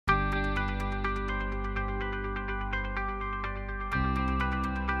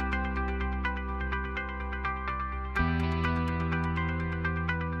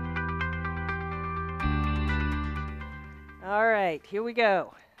All right, here we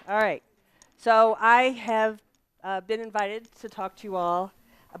go. All right. So I have been invited to talk to you all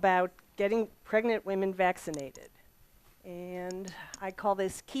about getting pregnant women vaccinated. And I call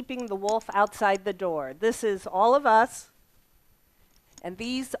this keeping the wolf outside the door. This is all of us, and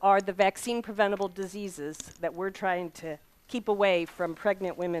these are the vaccine preventable diseases that we're trying to keep away from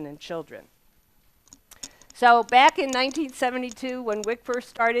pregnant women and children. So back in 1972, when WIC first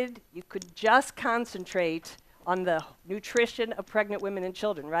started, you could just concentrate on the nutrition of pregnant women and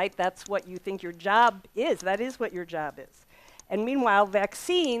children, right? That's what you think your job is. That is what your job is. And meanwhile,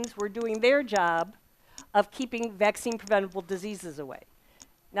 vaccines were doing their job of keeping vaccine preventable diseases away.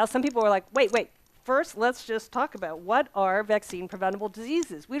 Now, some people are like, wait, first let's just talk about what are vaccine preventable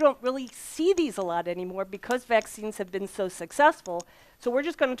diseases. We don't really see these a lot anymore because vaccines have been so successful, so we're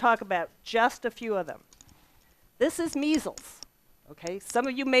just going to talk about just a few of them. This is measles. Okay, some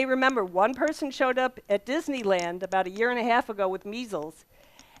of you may remember one person showed up at Disneyland about a year and a half ago with measles,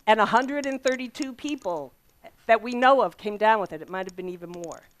 and 132 people that we know of came down with it. It might have been even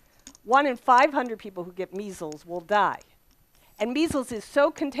more. 1 in 500 people who get measles will die. And measles is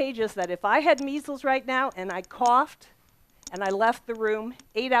so contagious that if I had measles right now and I coughed and I left the room,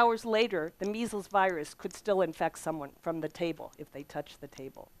 8 hours later, the measles virus could still infect someone from the table if they touch the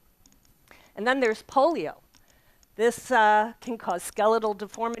table. And then there's polio. This can cause skeletal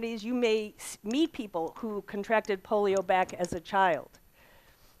deformities. You may meet people who contracted polio back as a child.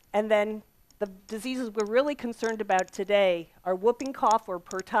 And then the diseases we're really concerned about today are whooping cough or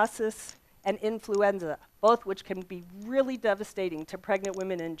pertussis and influenza, both which can be really devastating to pregnant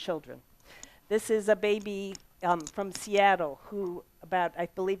women and children. This is a baby from Seattle who I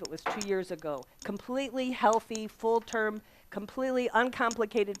believe it was 2 years ago, completely healthy, full-term, completely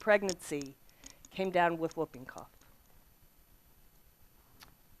uncomplicated pregnancy, came down with whooping cough.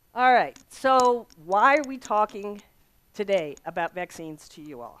 All right, so why are we talking today about vaccines to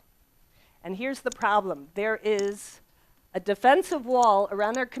you all? And here's the problem. There is a defensive wall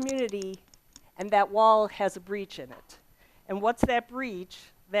around our community, and that wall has a breach in it. And what's that breach?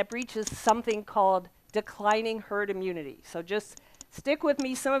 That breach is something called declining herd immunity. So just stick with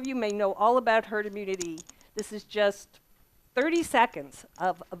me. Some of you may know all about herd immunity. This is just 30 seconds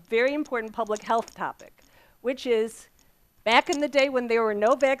of a very important public health topic, which is back in the day when there were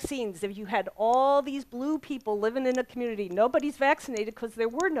no vaccines, if you had all these blue people living in a community, nobody's vaccinated because there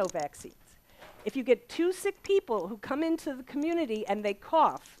were no vaccines. If you get 2 sick people who come into the community and they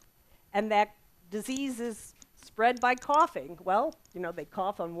cough, and that disease is spread by coughing, well, they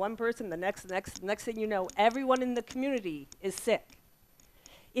cough on one person, the next thing you know, everyone in the community is sick.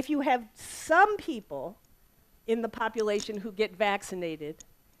 If you have some people in the population who get vaccinated,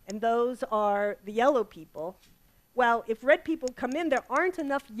 and those are the yellow people, well, if red people come in, there aren't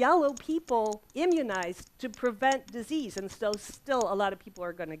enough yellow people immunized to prevent disease, and so still a lot of people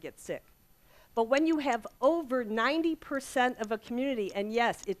are going to get sick. But when you have over 90% of a community, and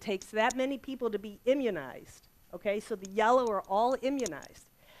yes, it takes that many people to be immunized, okay, so the yellow are all immunized.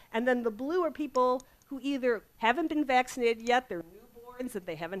 And then the blue are people who either haven't been vaccinated yet, they're newborns and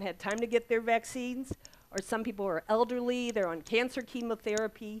they haven't had time to get their vaccines, or some people are elderly, they're on cancer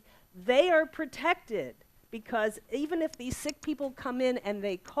chemotherapy. They are protected because even if these sick people come in and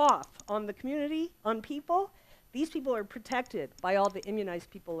they cough on the community, on people, these people are protected by all the immunized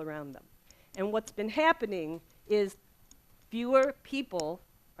people around them. And what's been happening is fewer people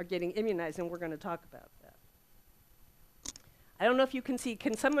are getting immunized, and we're going to talk about that. I don't know if you can see.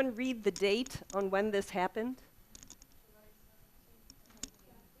 Can someone read the date on when this happened?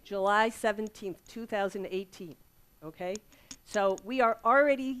 July 17th, 2018. Okay? So we are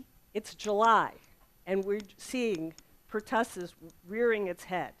already, it's July, and we're seeing pertussis rearing its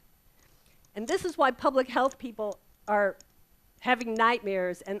head. And this is why public health people are having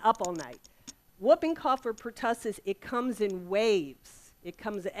nightmares and up all night. Whooping cough or pertussis, it comes in waves. It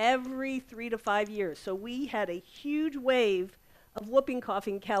comes every 3 to 5 years. So we had a huge wave of whooping cough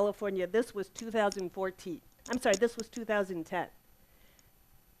in California. This was 2014. I'm sorry, this was 2010.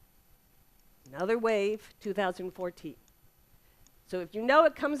 Another wave, 2014. So if you know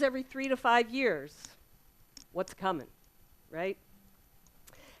it comes every 3 to 5 years, what's coming, right?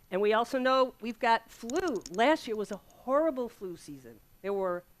 And we also know we've got flu. Last year was a horrible flu season. There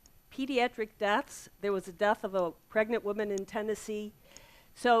were pediatric deaths. There was a death of a pregnant woman in Tennessee.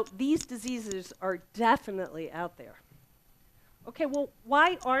 So these diseases are definitely out there. Okay, well,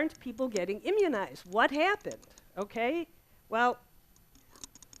 why aren't people getting immunized? What happened? Okay, well,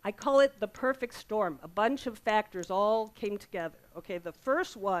 I call it the perfect storm. A bunch of factors all came together. Okay, the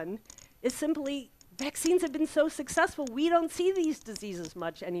first one is simply vaccines have been so successful, we don't see these diseases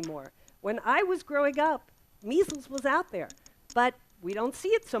much anymore. When I was growing up, measles was out there. but we don't see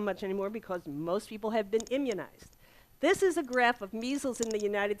it so much anymore because most people have been immunized. This is a graph of measles in the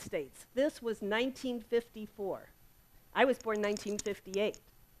United States. This was 1954. I was born 1958.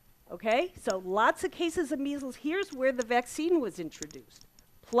 Okay, so lots of cases of measles. Here's where the vaccine was introduced.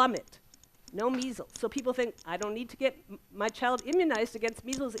 Plummet, no measles. So people think, I don't need to get my child immunized against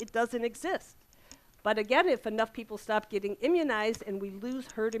measles. It doesn't exist. But again, if enough people stop getting immunized and we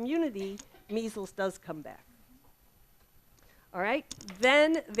lose herd immunity, measles does come back. All right,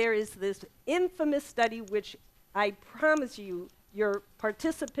 then there is this infamous study which I promise you your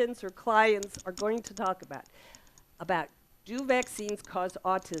participants or clients are going to talk about do vaccines cause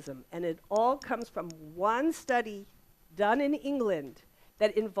autism? And it all comes from one study done in England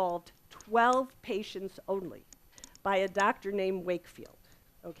that involved 12 patients only by a doctor named Wakefield,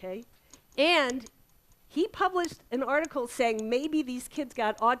 okay? And he published an article saying maybe these kids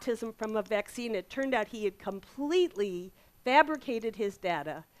got autism from a vaccine. It turned out he had completely fabricated his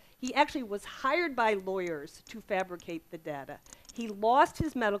data. He actually was hired by lawyers to fabricate the data. He lost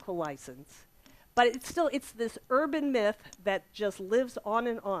his medical license. But it's this urban myth that just lives on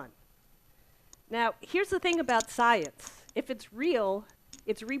and on. Now, here's the thing about science. If it's real,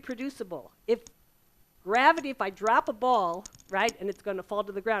 it's reproducible. If I drop a ball, right, and it's going to fall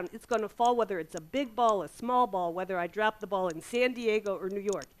to the ground, it's going to fall whether it's a big ball, a small ball, whether I drop the ball in San Diego or New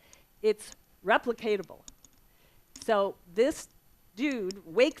York. It's replicatable. So this dude,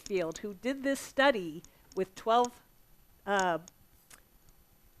 Wakefield, who did this study with 12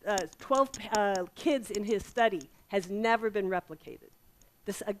 kids in his study, has never been replicated.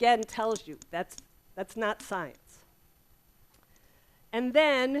 This again tells you that's not science. And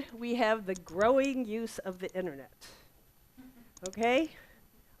then we have the growing use of the internet. Okay?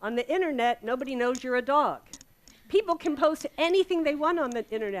 On the internet, nobody knows you're a dog. People can post anything they want on the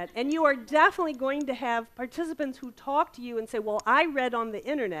internet, and you are definitely going to have participants who talk to you and say, well, I read on the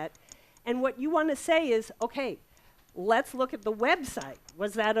internet, and what you want to say is, okay, let's look at the website.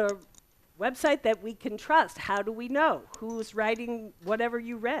 Was that a website that we can trust? How do we know who's writing whatever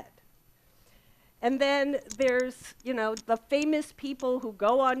you read? And then there's, the famous people who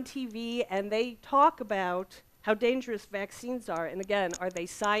go on TV and they talk about how dangerous vaccines are. And again, are they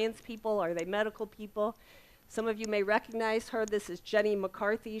science people? Are they medical people? Some of you may recognize her. This is Jenny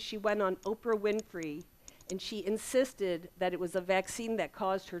McCarthy. She went on Oprah Winfrey and she insisted that it was a vaccine that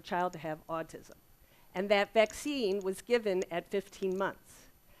caused her child to have autism. And that vaccine was given at 15 months.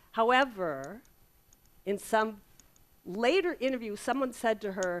 However, in some later interview, someone said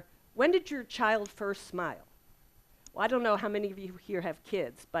to her, when did your child first smile? Well, I don't know how many of you here have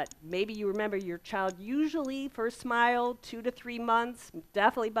kids, but maybe you remember your child usually first smiled 2 to 3 months,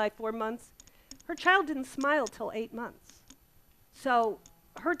 definitely by 4 months. Her child didn't smile till 8 months. So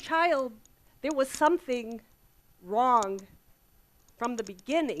her child, there was something wrong from the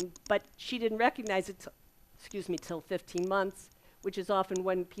beginning, but she didn't recognize it till 15 months, which is often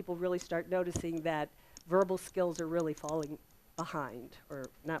when people really start noticing that verbal skills are really falling behind or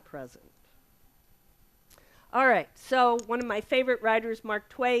not present. All right, so one of my favorite writers, Mark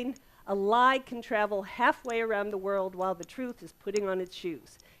Twain, a lie can travel halfway around the world while the truth is putting on its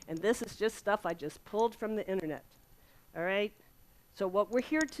shoes. And this is just stuff I just pulled from the internet. All right? So what we're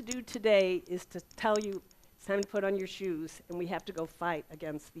here to do today is to tell you it's time to put on your shoes and we have to go fight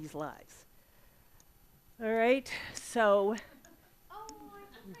against these lies. All right, so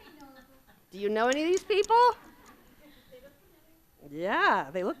do you know any of these people? Yeah,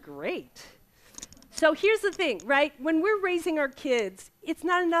 they look great. So here's the thing, right? When we're raising our kids, it's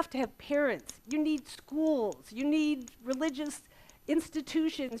not enough to have parents. You need schools. You need religious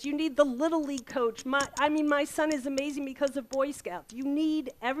institutions. You need the Little League coach. My son is amazing because of Boy Scouts. You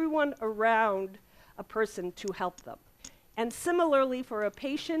need everyone around a person to help them. And similarly for a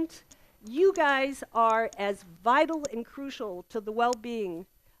patient, you guys are as vital and crucial to the well-being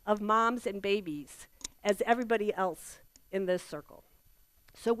of moms and babies as everybody else in this circle.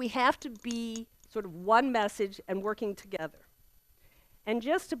 So we have to be sort of one message and working together. And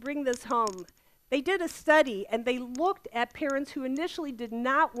just to bring this home, they did a study and they looked at parents who initially did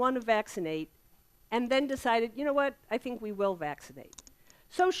not want to vaccinate and then decided, you know what, I think we will vaccinate.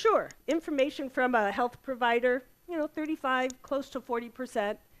 So sure, information from a health provider, 35, close to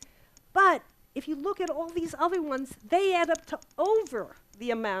 40%. But if you look at all these other ones, they add up to over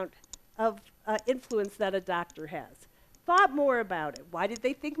the amount of influence that a doctor has. Thought more about it. Why did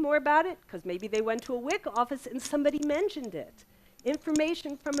they think more about it? Because maybe they went to a WIC office and somebody mentioned it.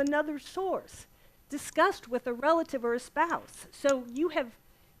 Information from another source. Discussed with a relative or a spouse. So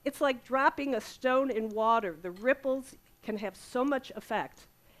it's like dropping a stone in water. The ripples can have so much effect.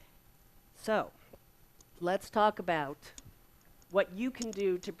 So let's talk about what you can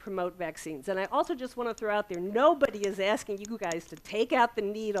do to promote vaccines. And I also just want to throw out there, nobody is asking you guys to take out the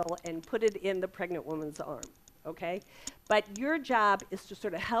needle and put it in the pregnant woman's arm, okay? But your job is to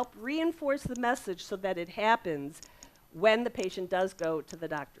sort of help reinforce the message so that it happens when the patient does go to the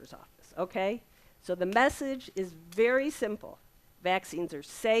doctor's office, okay? So the message is very simple. Vaccines are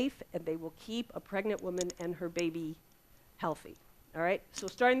safe, and they will keep a pregnant woman and her baby healthy, all right? So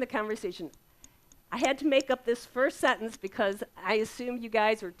starting the conversation, I had to make up this first sentence because I assume you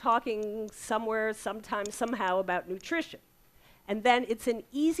guys are talking somewhere, sometime, somehow about nutrition. And then it's an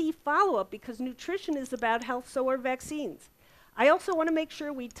easy follow-up because nutrition is about health, so are vaccines. I also want to make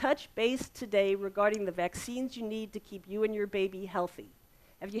sure we touch base today regarding the vaccines you need to keep you and your baby healthy.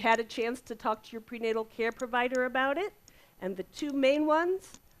 Have you had a chance to talk to your prenatal care provider about it? And the two main ones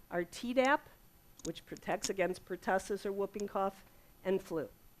are Tdap, which protects against pertussis or whooping cough, and flu.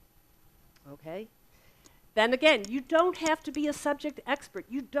 Okay? Then again, you don't have to be a subject expert.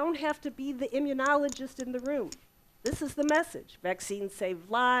 You don't have to be the immunologist in the room. This is the message. Vaccines save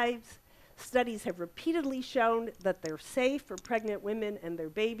lives. Studies have repeatedly shown that they're safe for pregnant women and their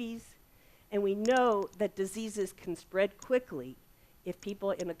babies. And we know that diseases can spread quickly if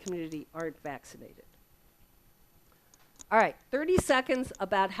people in a community aren't vaccinated. All right, 30 seconds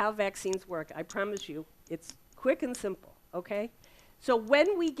about how vaccines work. I promise you, it's quick and simple, okay? So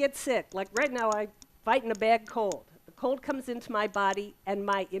when we get sick, like right now I'm fighting a bad cold. The cold comes into my body, and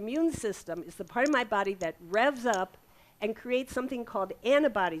my immune system is the part of my body that revs up and creates something called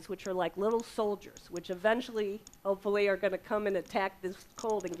antibodies, which are like little soldiers, which eventually, hopefully, are going to come and attack this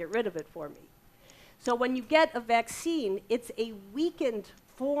cold and get rid of it for me. So when you get a vaccine, it's a weakened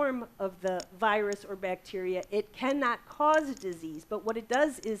form of the virus or bacteria. It cannot cause disease, but what it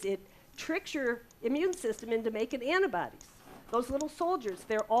does is it tricks your immune system into making antibodies. Those little soldiers,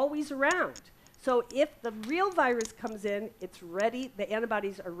 they're always around. So if the real virus comes in, it's ready, the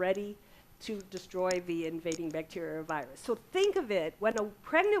antibodies are ready to destroy the invading bacteria or virus. So think of it, when a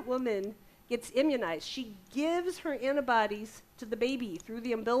pregnant woman gets immunized, she gives her antibodies to the baby through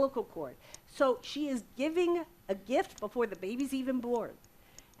the umbilical cord. So she is giving a gift before the baby's even born.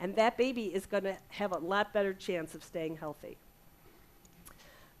 And that baby is going to have a lot better chance of staying healthy.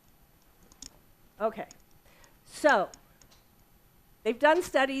 Okay, so they've done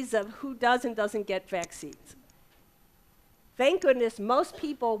studies of who does and doesn't get vaccines. Thank goodness most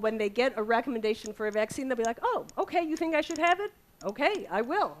people, when they get a recommendation for a vaccine, they'll be like, oh, okay, you think I should have it? Okay, I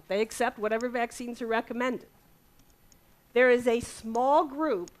will. They accept whatever vaccines are recommended. There is a small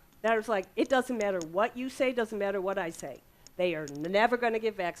group that is like, it doesn't matter what you say, doesn't matter what I say. They are never going to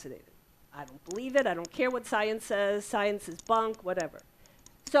get vaccinated. I don't believe it. I don't care what science says. Science is bunk, whatever.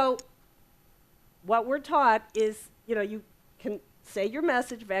 So what we're taught is, you know, you can say your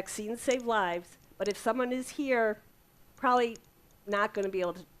message, vaccines save lives, but if someone is here, probably not going to be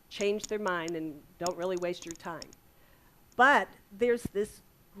able to change their mind, and don't really waste your time. But there's this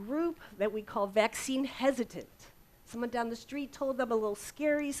group that we call vaccine hesitant. Someone down the street told them a little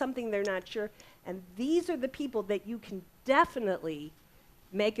scary, something they're not sure, and these are the people that you can definitely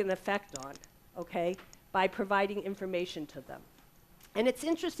make an effect on, okay, by providing information to them. And it's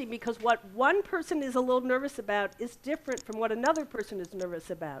interesting because what one person is a little nervous about is different from what another person is nervous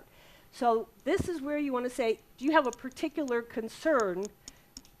about. So this is where you want to say, do you have a particular concern?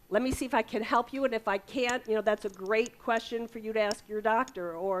 Let me see if I can help you, and if I can't, you know, that's a great question for you to ask your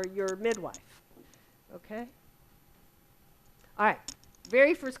doctor or your midwife, okay? All right,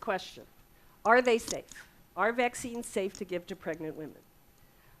 very first question, are they safe? Are vaccines safe to give to pregnant women?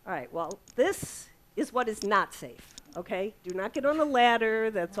 All right, well, this is what is not safe, okay? Do not get on a ladder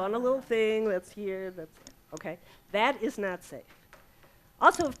that's on a little thing that's here, that's there, okay? That is not safe.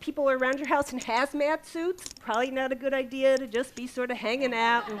 Also, if people are around your house in hazmat suits, probably not a good idea to just be sort of hanging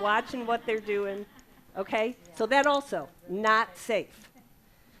out and watching what they're doing, okay? Yeah. So that also, not safe.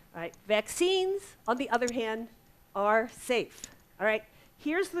 All right, vaccines, on the other hand, are safe, all right?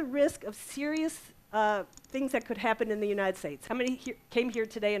 Here's the risk of serious things that could happen in the United States. How many came here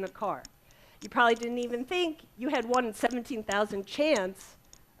today in a car? You probably didn't even think you had 1 in 17,000 chance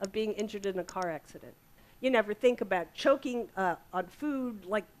of being injured in a car accident. You never think about choking on food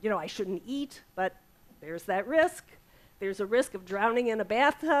like, you know, I shouldn't eat, but there's that risk. There's a risk of drowning in a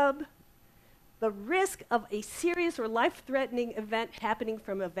bathtub. The risk of a serious or life-threatening event happening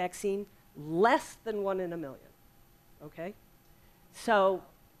from a vaccine, less than 1 in a million, okay? So,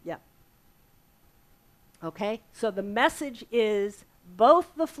 yeah. Okay, so the message is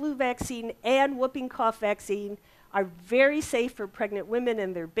both the flu vaccine and whooping cough vaccine are very safe for pregnant women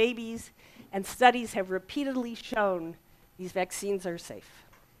and their babies, and studies have repeatedly shown these vaccines are safe.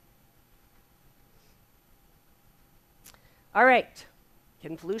 All right,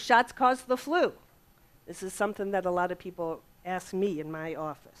 can flu shots cause the flu? This is something that a lot of people ask me in my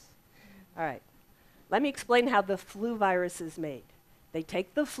office. All right, let me explain how the flu virus is made. They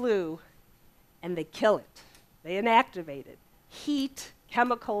take the flu and they kill it. They inactivate it. Heat,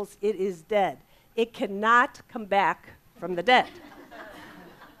 chemicals, it is dead. It cannot come back from the dead.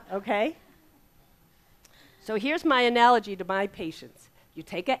 Okay? So here's my analogy to my patients. You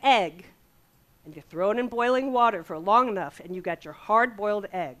take an egg and you throw it in boiling water for long enough and you got your hard-boiled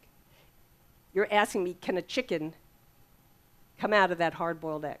egg. You're asking me, can a chicken come out of that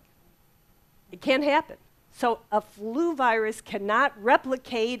hard-boiled egg? It can't happen. So a flu virus cannot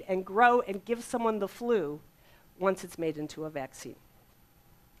replicate and grow and give someone the flu once it's made into a vaccine.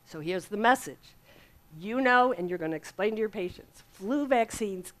 So here's the message. You know, and you're going to explain to your patients, flu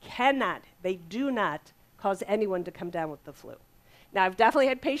vaccines cannot, they do not cause anyone to come down with the flu. Now, I've definitely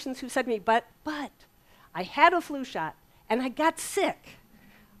had patients who said to me, but I had a flu shot and I got sick.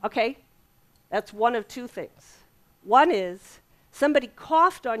 Okay, that's one of two things. One is somebody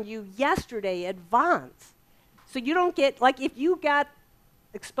coughed on you yesterday at Vons. So you don't get, like if you got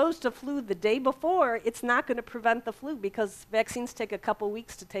exposed to flu the day before, it's not going to prevent the flu because vaccines take a couple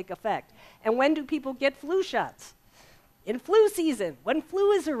weeks to take effect. And when do people get flu shots? In flu season, when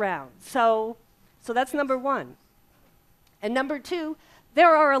flu is around. So that's number one. And number two,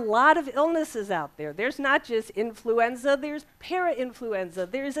 there are a lot of illnesses out there. There's not just influenza, there's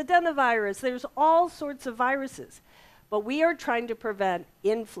parainfluenza, there's adenovirus, there's all sorts of viruses. But we are trying to prevent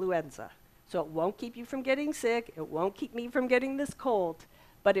influenza. So it won't keep you from getting sick, it won't keep me from getting this cold,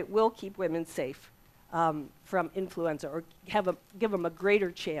 but it will keep women safe from influenza or give them a greater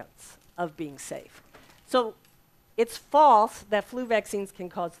chance of being safe. So it's false that flu vaccines can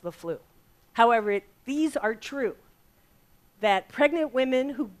cause the flu. However, these are true, that pregnant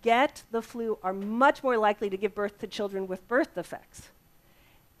women who get the flu are much more likely to give birth to children with birth defects.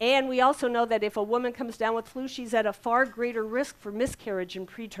 And we also know that if a woman comes down with flu, she's at a far greater risk for miscarriage and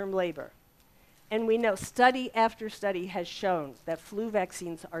preterm labor. And we know study after study has shown that flu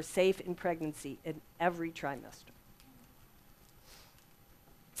vaccines are safe in pregnancy in every trimester.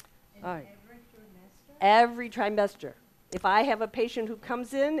 All right. Every trimester. If I have a patient who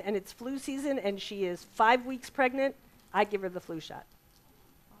comes in and it's flu season and she is 5 weeks pregnant, I give her the flu shot.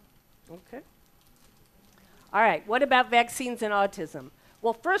 Okay. All right, what about vaccines and autism?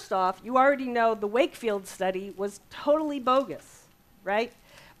 Well, first off, you already know the Wakefield study was totally bogus, right?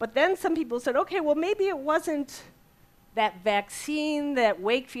 But then some people said, okay, well, maybe it wasn't that vaccine that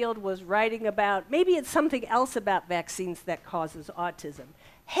Wakefield was writing about. Maybe it's something else about vaccines that causes autism.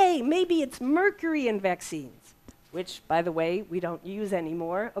 Hey, maybe it's mercury in vaccines, which, by the way, we don't use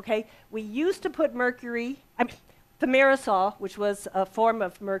anymore, okay? We used to put mercury, thimerosal, which was a form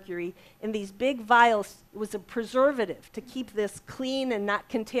of mercury, in these big vials. It was a preservative to keep this clean and not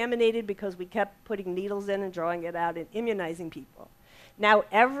contaminated because we kept putting needles in and drawing it out and immunizing people. Now,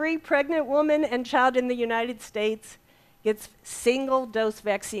 every pregnant woman and child in the United States gets single-dose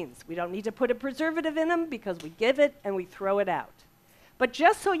vaccines. We don't need to put a preservative in them because we give it and we throw it out. But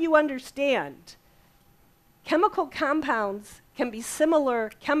just so you understand, chemical compounds can be similar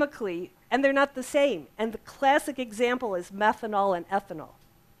chemically, and they're not the same. And the classic example is methanol and ethanol.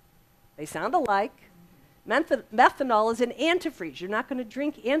 They sound alike. Methanol is an antifreeze. You're not going to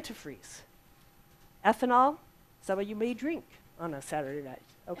drink antifreeze. Ethanol, some of you may drink on a Saturday night,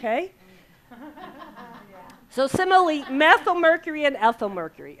 okay? So similarly, methylmercury and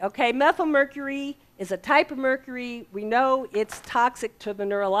ethylmercury, okay? Methylmercury is a type of mercury. We know it's toxic to the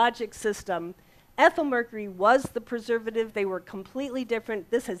neurologic system. Ethylmercury was the preservative. They were completely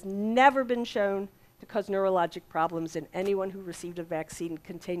different. This has never been shown to cause neurologic problems in anyone who received a vaccine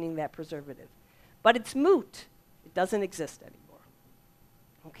containing that preservative. But it's moot. It doesn't exist anymore,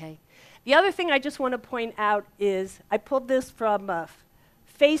 okay? The other thing I just want to point out is I pulled this from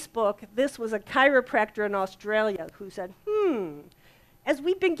Facebook. This was a chiropractor in Australia who said, as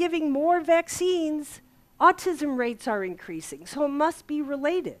we've been giving more vaccines, autism rates are increasing, so it must be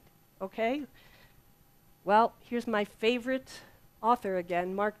related, okay? Well, here's my favorite author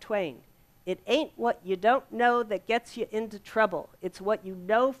again, Mark Twain. It ain't what you don't know that gets you into trouble. It's what you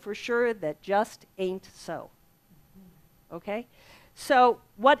know for sure that just ain't so, okay? So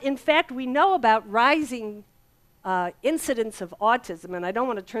what, in fact, we know about rising incidence of autism, and I don't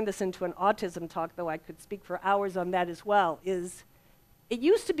want to turn this into an autism talk, though I could speak for hours on that as well, is it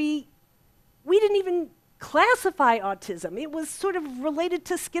used to be, we didn't even classify autism. It was sort of related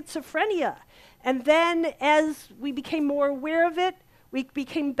to schizophrenia. And then as we became more aware of it, we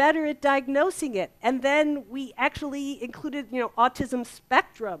became better at diagnosing it. And then we actually included, autism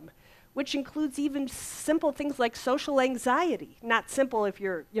spectrum, which includes even simple things like social anxiety. Not simple if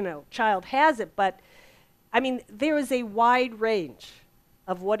your child has it, but I mean, there is a wide range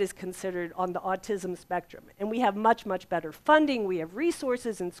of what is considered on the autism spectrum. And we have much, much better funding. We have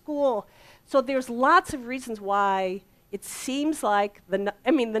resources in school. So there's lots of reasons why it seems like the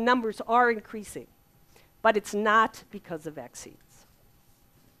numbers are increasing, but it's not because of vaccines.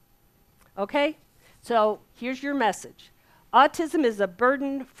 Okay? So here's your message. Autism is a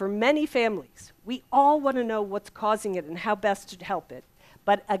burden for many families. We all want to know what's causing it and how best to help it.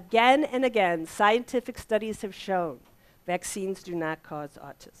 But again and again, scientific studies have shown vaccines do not cause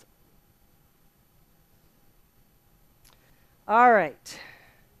autism. All right.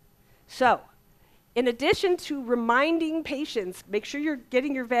 So, in addition to reminding patients, make sure you're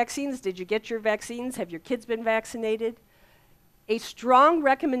getting your vaccines. Did you get your vaccines? Have your kids been vaccinated? A strong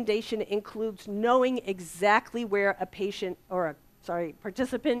recommendation includes knowing exactly where a patient or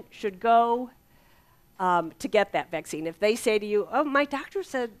participant should go to get that vaccine. If they say to you, oh, my doctor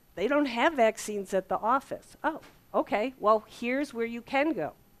said they don't have vaccines at the office. Oh, okay, well, here's where you can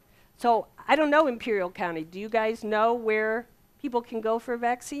go. So I don't know Imperial County. Do you guys know where people can go for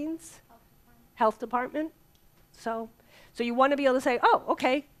vaccines? Health department? So you want to be able to say, oh,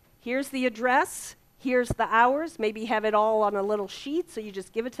 okay, here's the address, here's the hours, maybe have it all on a little sheet, so you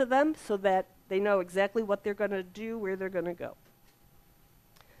just give it to them so that they know exactly what they're going to do, where they're going to go.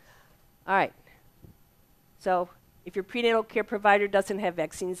 All right. So if your prenatal care provider doesn't have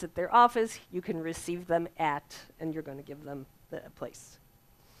vaccines at their office, you can receive them and you're going to give them the place.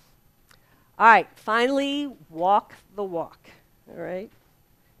 All right, finally, walk the walk, all right?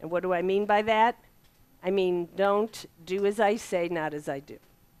 And what do I mean by that? I mean, don't do as I say, not as I do,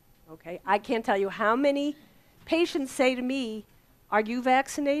 okay? I can't tell you how many patients say to me, are you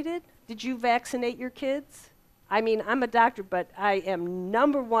vaccinated? Did you vaccinate your kids? I mean, I'm a doctor, but I am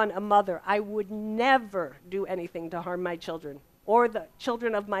number one a mother. I would never do anything to harm my children or the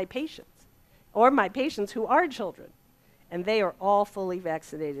children of my patients or my patients who are children. And they are all fully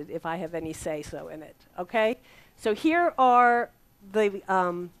vaccinated if I have any say-so in it, okay? So here are the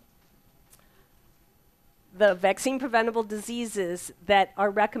vaccine-preventable diseases that are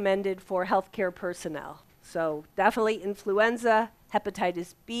recommended for healthcare personnel. So definitely influenza,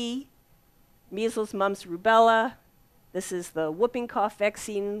 hepatitis B, measles, mumps, rubella. This is the whooping cough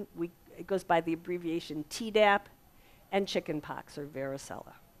vaccine. It goes by the abbreviation Tdap, and chickenpox or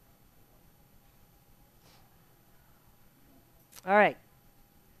varicella. All right.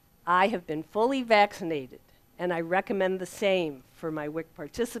 I have been fully vaccinated, and I recommend the same for my WIC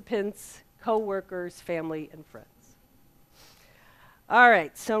participants, coworkers, family, and friends. All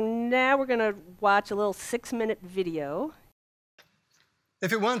right, so now we're going to watch a little 6-minute video.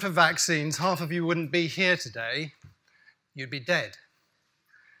 If it weren't for vaccines, half of you wouldn't be here today. You'd be dead.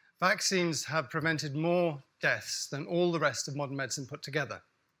 Vaccines have prevented more deaths than all the rest of modern medicine put together.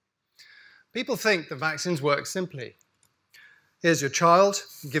 People think that vaccines work simply. Here's your child,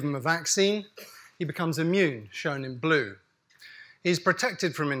 you give him a vaccine, he becomes immune, shown in blue. He's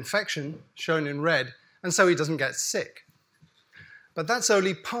protected from infection, shown in red, and so he doesn't get sick. But that's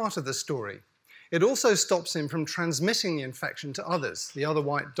only part of the story. It also stops him from transmitting the infection to others, the other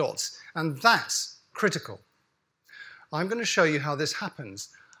white dots, and that's critical. I'm going to show you how this happens.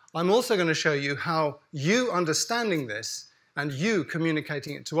 I'm also going to show you how you understanding this and you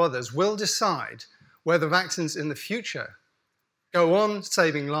communicating it to others will decide whether vaccines in the future go on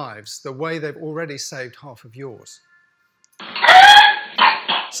saving lives the way they've already saved half of yours.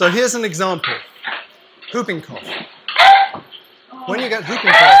 So here's an example. Whooping cough. When you get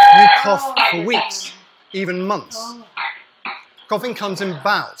whooping cough, you cough for weeks, even months. Coughing comes in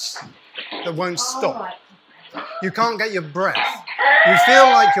bouts that won't stop. You can't get your breath. You feel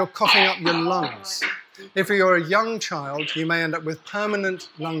like you're coughing up your lungs. If you're a young child, you may end up with permanent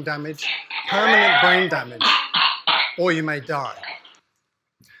lung damage, permanent brain damage, or you may die.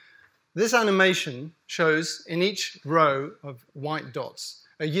 This animation shows in each row of white dots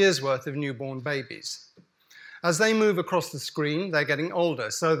a year's worth of newborn babies. As they move across the screen, they're getting older,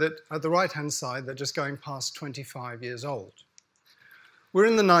 so that at the right-hand side, they're just going past 25 years old. We're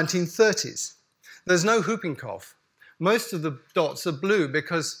in the 1930s. There's no whooping cough. Most of the dots are blue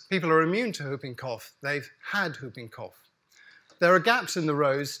because people are immune to whooping cough. They've had whooping cough. There are gaps in the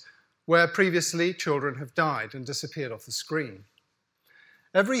rows where previously children have died and disappeared off the screen.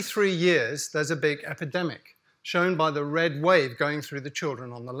 Every 3 years, there's a big epidemic, shown by the red wave going through the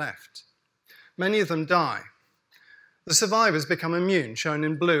children on the left. Many of them die. The survivors become immune, shown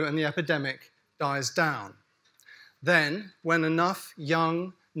in blue, and the epidemic dies down. Then, when enough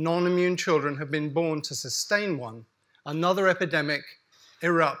young, non-immune children have been born to sustain one, another epidemic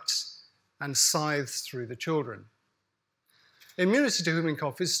erupts and scythes through the children. Immunity to whooping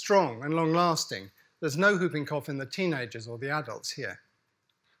cough is strong and long-lasting. There's no whooping cough in the teenagers or the adults here.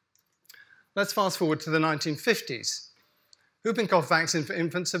 Let's fast forward to the 1950s. Whooping cough vaccine for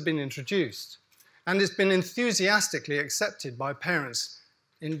infants have been introduced, and it's been enthusiastically accepted by parents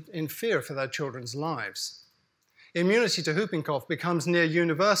in fear for their children's lives. Immunity to whooping cough becomes near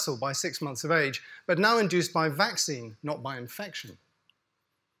universal by 6 months of age, but now induced by vaccine, not by infection.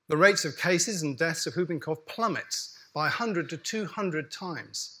 The rates of cases and deaths of whooping cough plummets by 100 to 200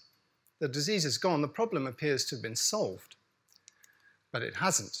 times. The disease is gone. The problem appears to have been solved, but it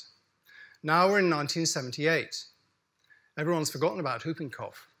hasn't. Now we're in 1978. Everyone's forgotten about whooping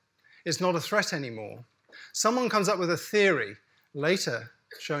cough. It's not a threat anymore. Someone comes up with a theory, later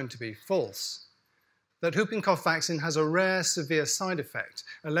shown to be false, that whooping cough vaccine has a rare, severe side effect,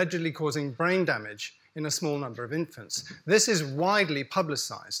 allegedly causing brain damage in a small number of infants. This is widely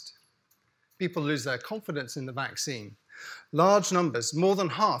publicized. People lose their confidence in the vaccine. Large numbers, more than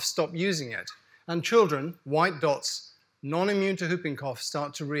half, stop using it. And children, white dots, non-immune to whooping cough,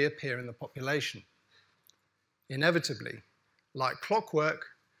 start to reappear in the population. Inevitably, like clockwork,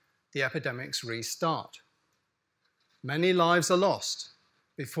 the epidemics restart. Many lives are lost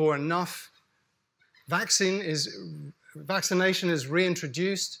before enough vaccination is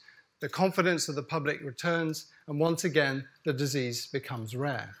reintroduced, the confidence of the public returns, and once again, the disease becomes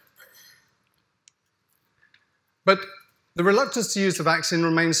rare. But the reluctance to use the vaccine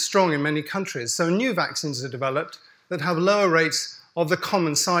remains strong in many countries, so new vaccines are developed that have lower rates of the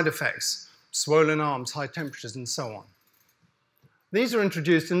common side effects, swollen arms, high temperatures, and so on. These were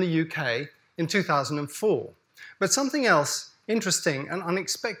introduced in the UK in 2004, but something else interesting and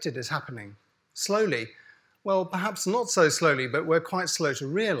unexpected is happening. Slowly, well, perhaps not so slowly, but we're quite slow to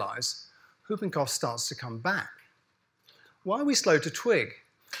realize, whooping cough starts to come back. Why are we slow to twig?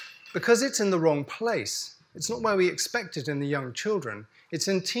 Because it's in the wrong place. It's not where we expect it in the young children. It's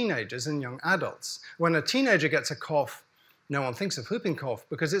in teenagers and young adults. When a teenager gets a cough, no one thinks of whooping cough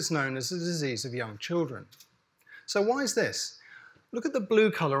because it's known as a disease of young children. So why is this? Look at the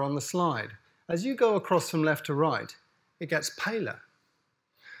blue color on the slide. As you go across from left to right, it gets paler.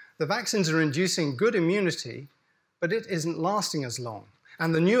 The vaccines are inducing good immunity, but it isn't lasting as long.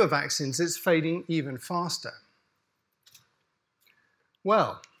 And the newer vaccines, it's fading even faster.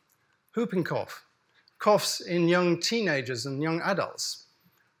 Well, whooping cough. Coughs in young teenagers and young adults.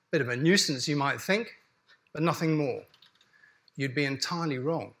 Bit of a nuisance, you might think, but nothing more. You'd be entirely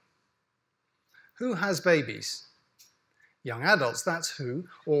wrong. Who has babies? Young adults, that's who,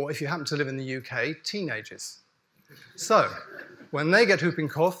 or if you happen to live in the UK, teenagers. So, when they get whooping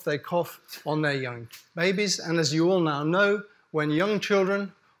cough, they cough on their young babies, and as you all now know, when young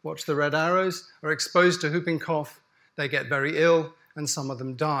children, watch the red arrows, are exposed to whooping cough, they get very ill, and some of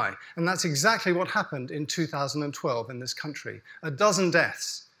them die. And that's exactly what happened in 2012 in this country. 12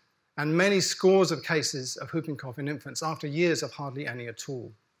 deaths, and many scores of cases of whooping cough in infants after years of hardly any at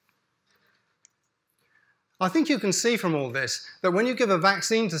all. I think you can see from all this that when you give a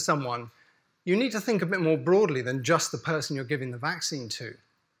vaccine to someone, you need to think a bit more broadly than just the person you're giving the vaccine to.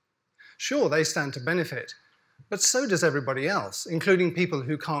 Sure, they stand to benefit, but so does everybody else, including people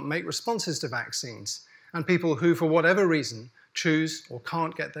who can't make responses to vaccines, and people who, for whatever reason, choose or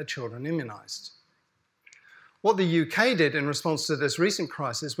can't get their children immunized. What the UK did in response to this recent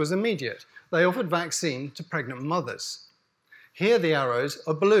crisis was immediate. They offered vaccine to pregnant mothers. Here the arrows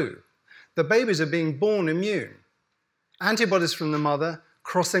are blue. The babies are being born immune. Antibodies from the mother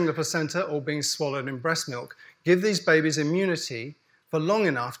crossing the placenta or being swallowed in breast milk give these babies immunity for long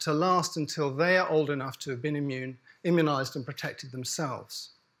enough to last until they are old enough to have been immunized and protected themselves.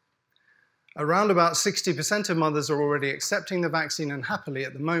 Around about 60% of mothers are already accepting the vaccine, and happily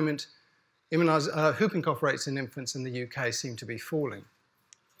at the moment, whooping cough rates in infants in the UK seem to be falling.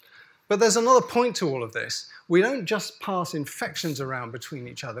 But there's another point to all of this. We don't just pass infections around between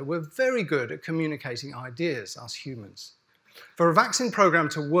each other. We're very good at communicating ideas, us humans. For a vaccine program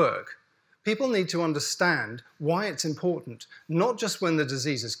to work, people need to understand why it's important, not just when the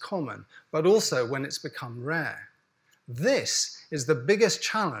disease is common, but also when it's become rare. This is the biggest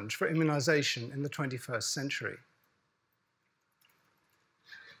challenge for immunization in the 21st century.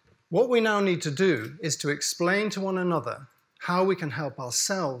 What we now need to do is to explain to one another how we can help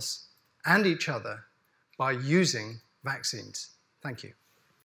ourselves and each other by using vaccines. Thank you.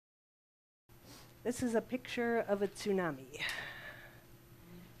 This is a picture of a tsunami.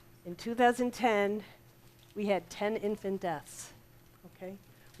 In 2010, we had 10 infant deaths. Okay?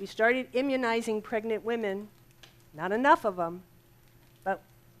 We started immunizing pregnant women, not enough of them, but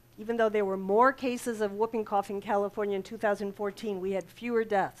even though there were more cases of whooping cough in California in 2014, we had fewer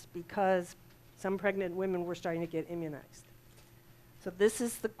deaths because some pregnant women were starting to get immunized. So this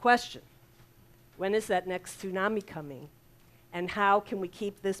is the question. When is that next tsunami coming? And how can we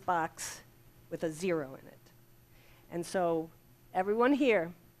keep this box with a 0 in it? And so everyone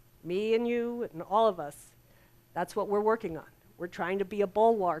here, me and you and all of us, that's what we're working on. We're trying to be a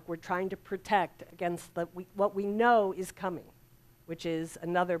bulwark. We're trying to protect against what we know is coming, which is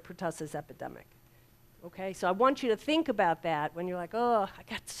another pertussis epidemic. Okay, so I want you to think about that when you're like, oh, I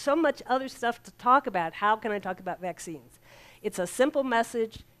got so much other stuff to talk about. How can I talk about vaccines? It's a simple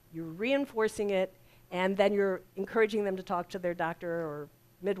message. You're reinforcing it, and then you're encouraging them to talk to their doctor or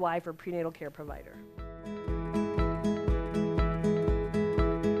midwife or prenatal care provider.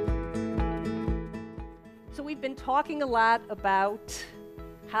 So we've been talking a lot about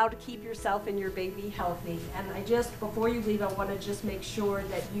how to keep yourself and your baby healthy. And I just, before you leave, I want to just make sure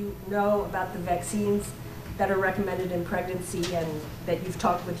that you know about the vaccines that are recommended in pregnancy and that you've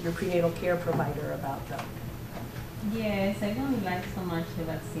talked with your prenatal care provider about them. Yes, I don't like so much the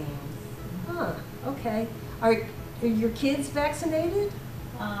vaccines. Huh, okay. Are your kids vaccinated?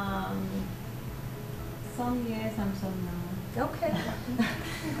 Some yes and some no. Okay.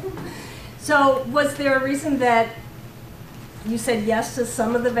 So was there a reason that you said yes to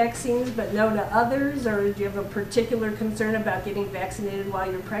some of the vaccines but no to others, or do you have a particular concern about getting vaccinated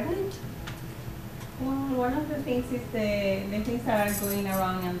while you're pregnant? Well, one of the things is the things that are going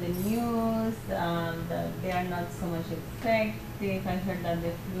around on the news, that they are not so much effective. I heard that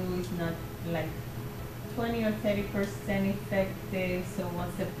the flu is not like 20 or 30% effective, so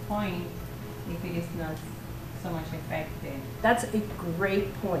what's the point if it is not so much effective? That's a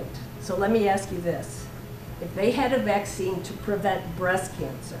great point. So let me ask you this. If they had a vaccine to prevent breast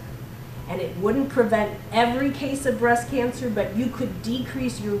cancer, and it wouldn't prevent every case of breast cancer, but you could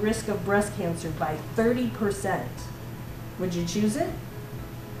decrease your risk of breast cancer by 30%, would you choose it?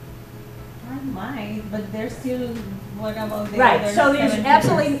 I might, but there's still, what about the Right, other so there's 70%?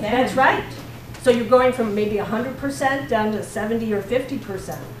 absolutely, that's right. So you're going from maybe 100% down to 70 or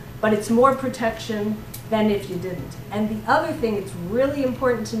 50%, but it's more protection than if you didn't. And the other thing it's really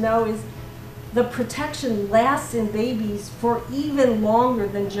important to know is the protection lasts in babies for even longer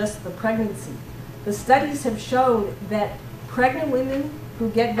than just the pregnancy. The studies have shown that pregnant women who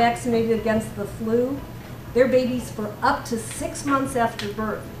get vaccinated against the flu, their babies for up to 6 months after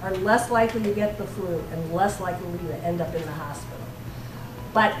birth are less likely to get the flu and less likely to end up in the hospital.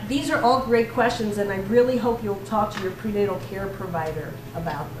 But these are all great questions, and I really hope you'll talk to your prenatal care provider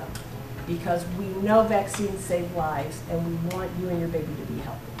about them, because we know vaccines save lives, and we want you and your baby to be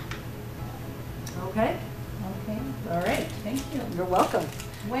healthy. Okay? Okay, All right. thank you. You're welcome.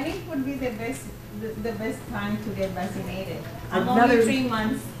 When it would be the best time to get vaccinated? I'm Another- only 3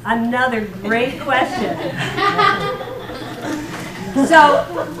 months. Another great question. So,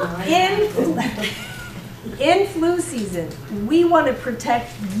 in flu season, we want to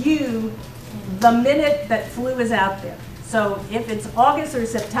protect you the minute that flu is out there. So if it's August or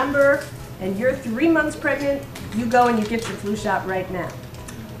September and you're 3 months pregnant, you go and you get your flu shot right now.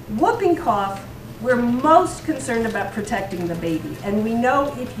 Whooping cough, we're most concerned about protecting the baby. And we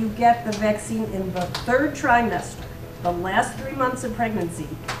know if you get the vaccine in the 3rd trimester, the last 3 months of pregnancy,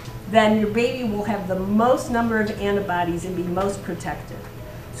 then your baby will have the most number of antibodies and be most protected.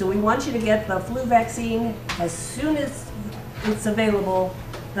 So we want you to get the flu vaccine as soon as it's available.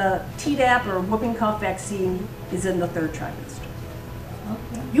 The Tdap or whooping cough vaccine is in the 3rd trimester.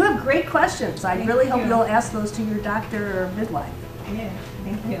 Okay. You have great questions. I Thank really hope you. you'll ask those to your doctor or midwife. Yeah,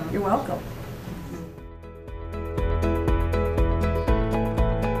 thank you. You're welcome.